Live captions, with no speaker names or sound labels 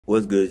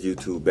What's good,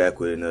 YouTube?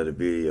 Back with another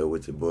video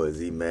with your boy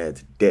Z-Man.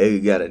 Today we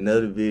got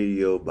another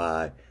video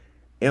by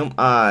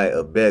M.I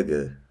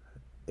Abaga.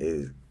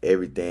 Is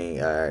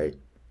everything alright?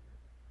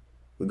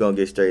 We're gonna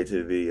get straight to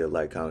the video.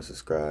 Like, comment,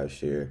 subscribe,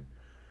 share.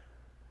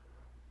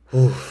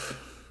 Whew.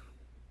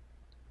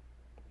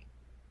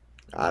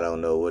 I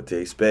don't know what to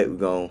expect.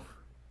 We're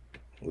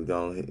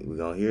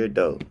gonna hear it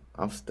though.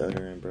 I'm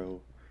stuttering,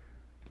 bro.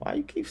 Why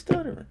you keep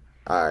stuttering?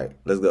 Alright,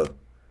 let's go.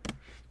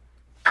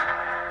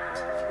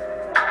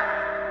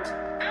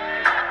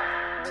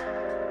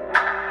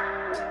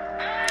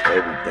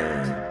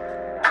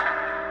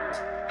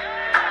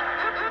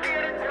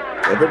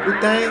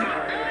 Everything.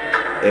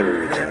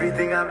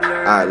 Everything I've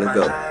learned. Alright, let's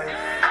go.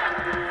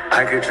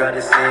 I could try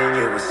to sing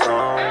you a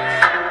song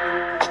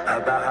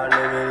about how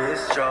living is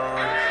strong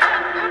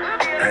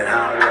and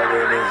how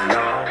loving is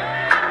long.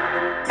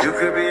 You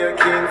could be a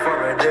king for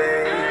a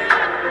day,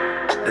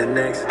 the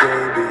next day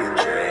be in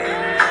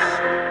chains.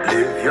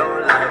 Live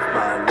your life,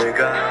 my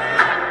nigga.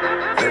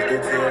 Let the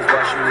tears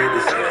wash away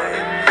the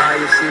stain. I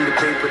have seen the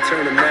paper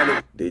turn a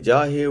man. Did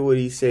y'all hear what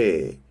he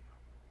said?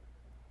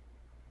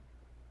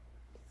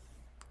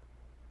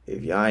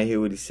 If y'all ain't hear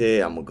what he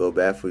said, I'm gonna go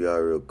back for y'all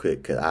real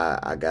quick, cause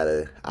I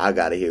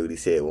gotta hear what he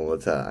said one more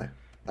time.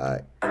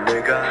 Alright.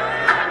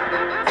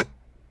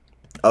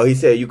 Oh, he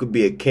said you could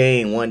be a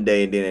king one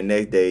day and then the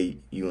next day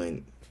you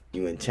in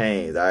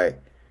chains, alright?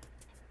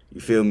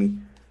 You feel me?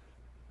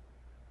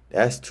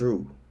 That's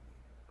true.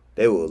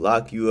 They will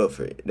lock you up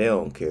for it. They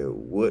don't care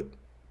what.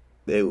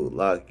 They will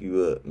lock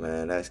you up,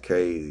 man. That's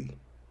crazy.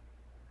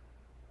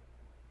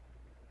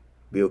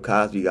 Bill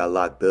Cosby got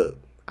locked up.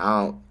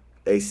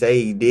 They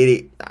say he did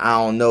it. I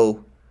don't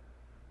know.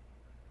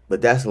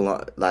 But that's a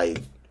lot. Like,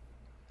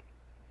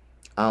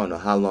 I don't know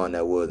how long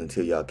that was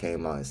until y'all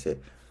came out and said.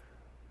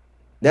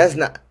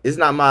 It's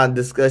not my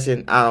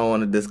discussion. I don't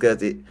want to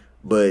discuss it.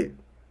 But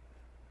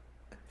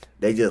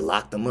they just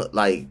locked him up.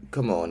 Like,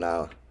 come on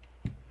now.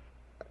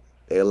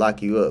 They'll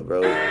lock you up,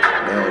 bro. They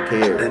don't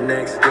care. The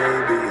next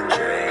day be in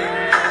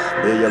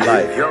chains. Live your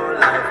life. Live your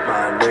life,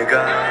 my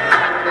nigga.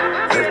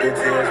 Let the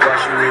tears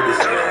wash away the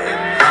stain.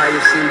 I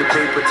have seen the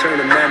paper turn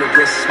a man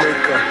against his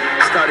maker.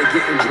 Started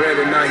getting bread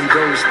and now he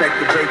don't respect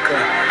the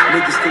baker.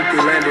 Niggas think they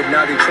landed,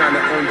 now they trying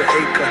to own the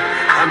acre.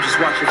 I'm just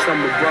watching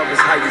from above as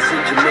high as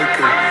in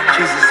Jamaica.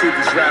 Jesus see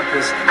these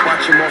rappers,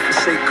 watch them all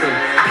forsake them.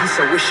 Peace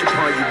I wish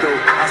upon you though,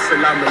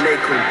 assalamu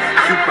alaikum.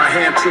 Keep my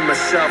hand to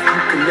myself,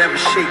 you can never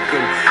shake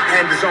them.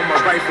 Hand is on my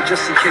rifle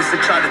just in case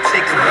they try to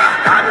take them.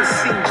 I done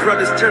seen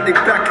brothers turn their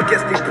back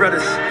against their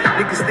brothers.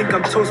 Niggas think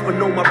I'm toast but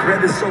know my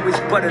bread is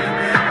always buttered.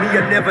 Me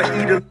I never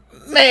eat a...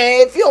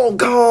 Man, if you don't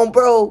go on,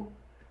 bro.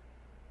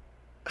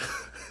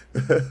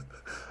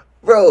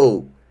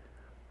 Bro.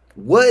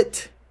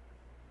 What?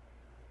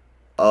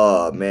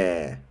 Oh,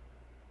 man.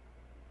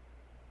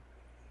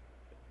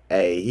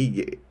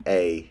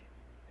 Hey.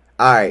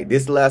 Alright,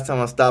 this is the last time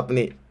I'm stopping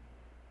it.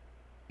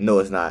 No,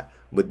 it's not.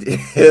 But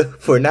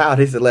for now,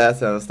 this is the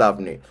last time I'm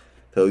stopping it.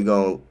 So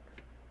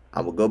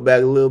I'm gonna go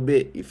back a little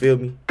bit. You feel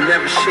me?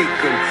 Never shake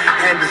them.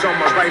 Hand is on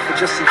my rifle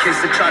just in case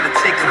they try to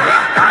take them.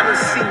 I done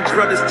seen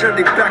brothers turn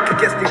their back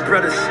against their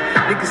brothers.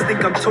 Niggas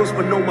think I'm toast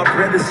but know my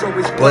bread is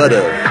always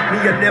butter.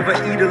 Me, I never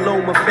eat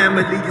alone. My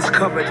family is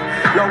covered.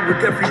 Along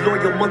with every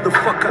loyal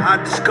motherfucker I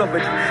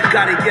discovered.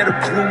 Gotta get a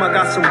broom. I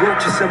got some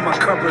roaches in my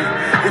cupboard.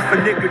 If a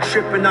nigga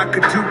tripping, I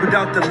could do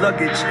without the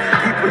luggage.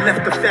 People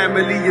left the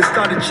family and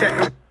started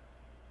checking.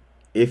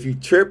 If you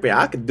tripping,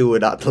 I could do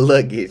without the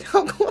luggage.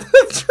 I'm going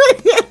to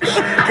trip.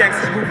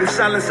 Gangsters moving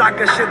silence, I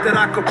got shit that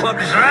I could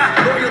publish.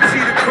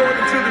 Loyalty to code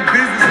until the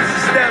business is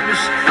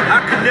established. I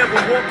could never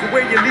walk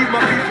away and leave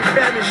my people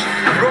famished.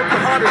 Broke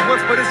hearted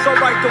once, but it's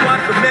alright though I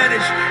can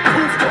manage.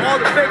 Proof to all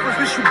the fakers,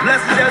 wish you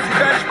blessings as you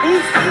vanish.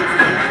 Oof.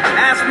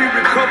 As we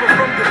recover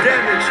from the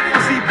damage,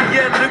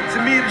 CBN look to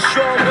me to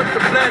show what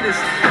the plan is.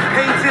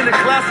 Paints in a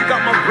classic,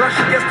 got my brush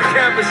against the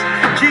canvas.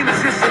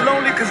 Genius is so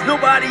lonely cause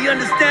nobody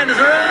understands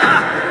us.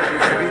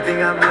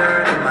 Everything I've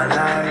learned in my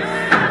life,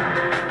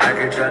 I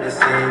could try to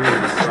sing you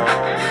a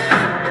song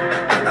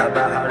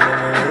about how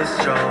living is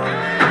strong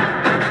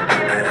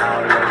and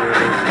how loving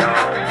is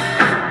young.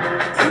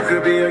 You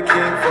could be a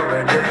king for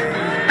a day,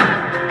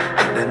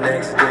 the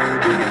next day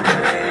be in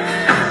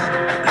chains.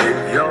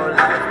 Live your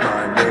life,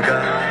 my nigga.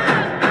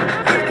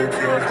 Let the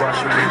tears wash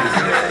away the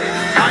stain.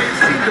 I have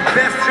seen the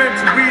best turn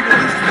to weed and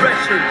lose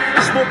direction.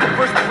 Smoke of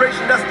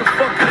perspiration, that's the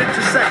fucking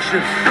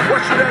intersection. What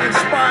should that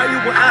inspire you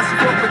when asking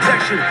for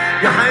protection?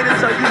 Your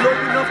highness, are you low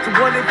enough to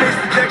run a base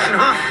projection,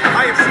 huh?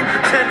 I have seen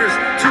pretenders,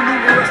 too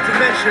numerous to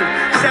mention.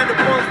 Stand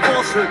upon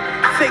falsehood,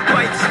 fake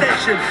by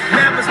extension.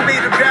 Man was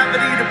made of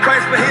gravity, the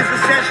price for his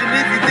ascension.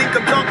 If you think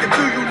I'm talking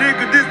to you,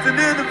 nigga, this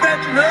an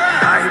intervention,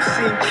 huh? I have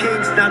seen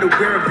kings not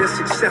aware of their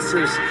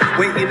successors.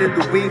 Waiting in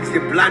the wings,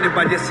 they're blinded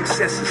by their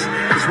successes.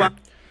 That's why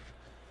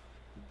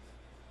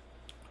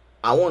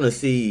I want to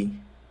see,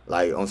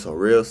 like, on some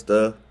real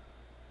stuff,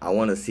 I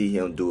want to see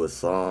him do a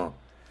song.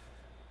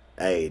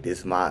 Hey,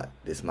 this my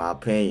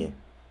opinion.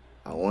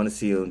 I want to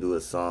see him do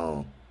a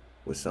song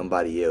with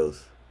somebody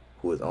else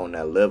who is on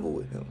that level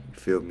with him. You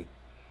feel me?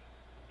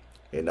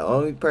 And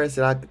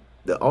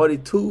the only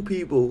two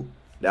people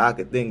that I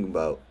could think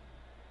about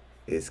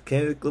is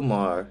Kendrick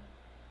Lamar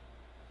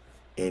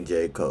and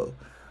J. Cole.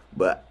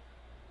 But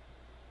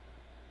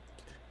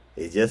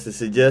it's just a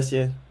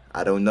suggestion.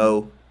 I don't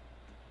know.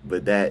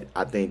 But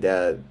I think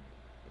they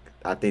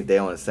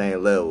on the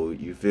same level.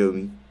 You feel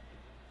me?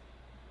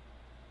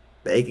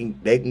 They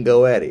can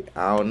go at it.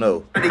 I don't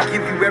know. They give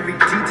you every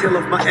detail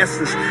of my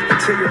essence.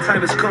 Until your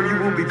time has come, you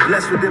will be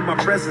blessed within my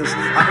presence.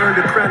 I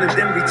earned a crown and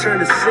then return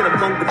to sit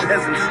among the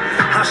peasants.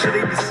 How should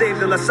they be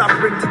saved unless I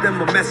bring to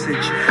them a message?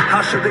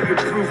 How should they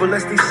improve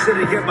unless they sit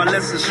and hear my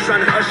lessons?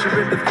 Trying to usher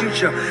in the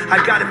future, I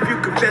got a few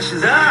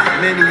confessions.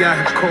 Many I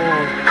have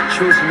called,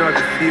 chosen are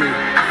the few.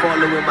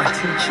 Following my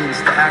teachings,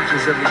 the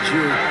actions of a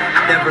Jew.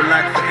 Never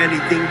lack for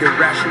anything, the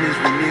ration is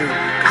renewed.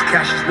 Cause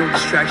cash is no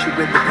distraction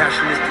when the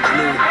passion is the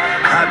glue.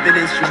 I've been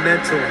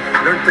instrumental,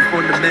 learned the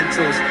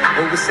fundamentals,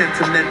 over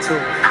sentimental,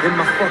 in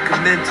my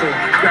fucking mental.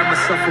 Grab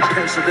myself a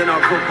pencil, then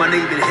I wrote my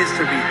name in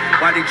history.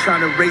 Why they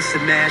trying to erase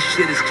it, man?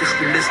 Shit is just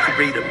a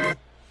mystery to me.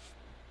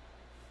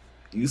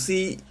 You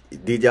see,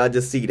 did y'all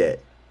just see that?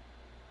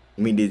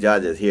 I mean, did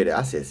y'all just hear that?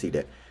 I said see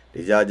that.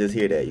 Did y'all just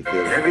hear that? You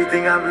feel me?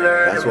 Everything I've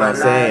learned. That's what I'm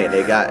saying.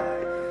 They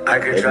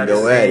can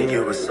go at it.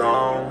 You a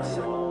song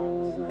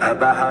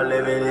about how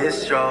living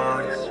is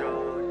short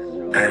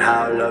and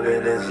how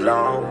loving is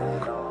long.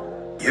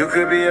 You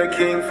could be a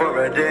king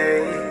for a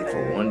day,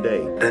 For one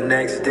day. the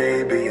next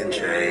day be in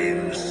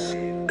chains.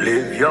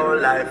 Live your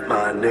life,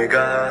 my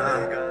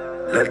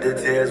nigga. Let the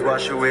tears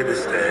wash away the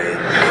stain.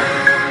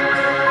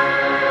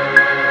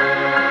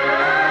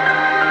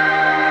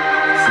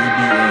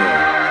 CBN.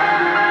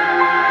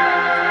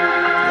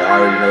 Y'all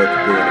already know what to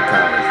do in the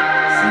comments.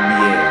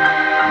 CBN.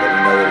 Let me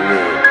know what it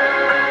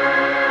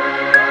is.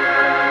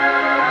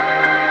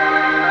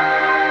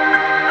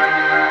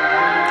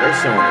 They're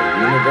showing the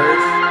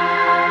universe.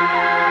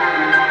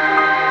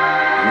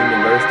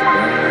 Universe to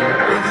burn.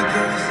 Nigga,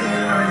 can you see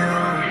it on your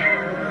own?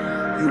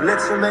 You let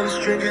so many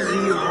strangers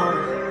in your home.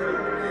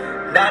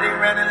 Now they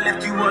ran and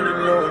left you all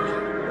alone.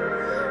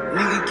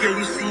 Nigga, can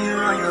you see it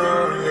on your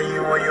own? Yeah,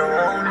 you on your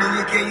own.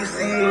 Nigga, can you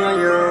see it on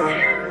your own?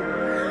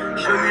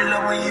 Show your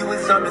love when you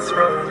was on the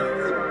throne.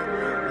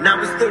 Now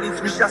it's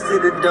 33 shots to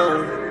the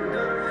dome.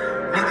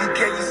 Nigga,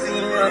 can you see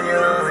it on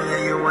your own?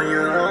 Yeah, you on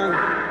your own.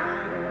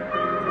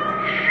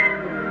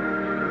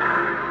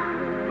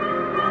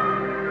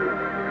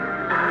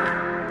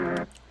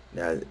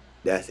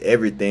 That's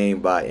everything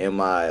by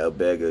M.I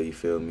Abaga, you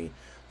feel me?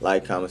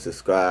 Like, comment,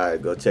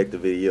 subscribe. Go check the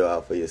video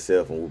out for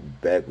yourself, and we'll be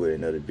back with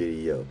another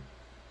video.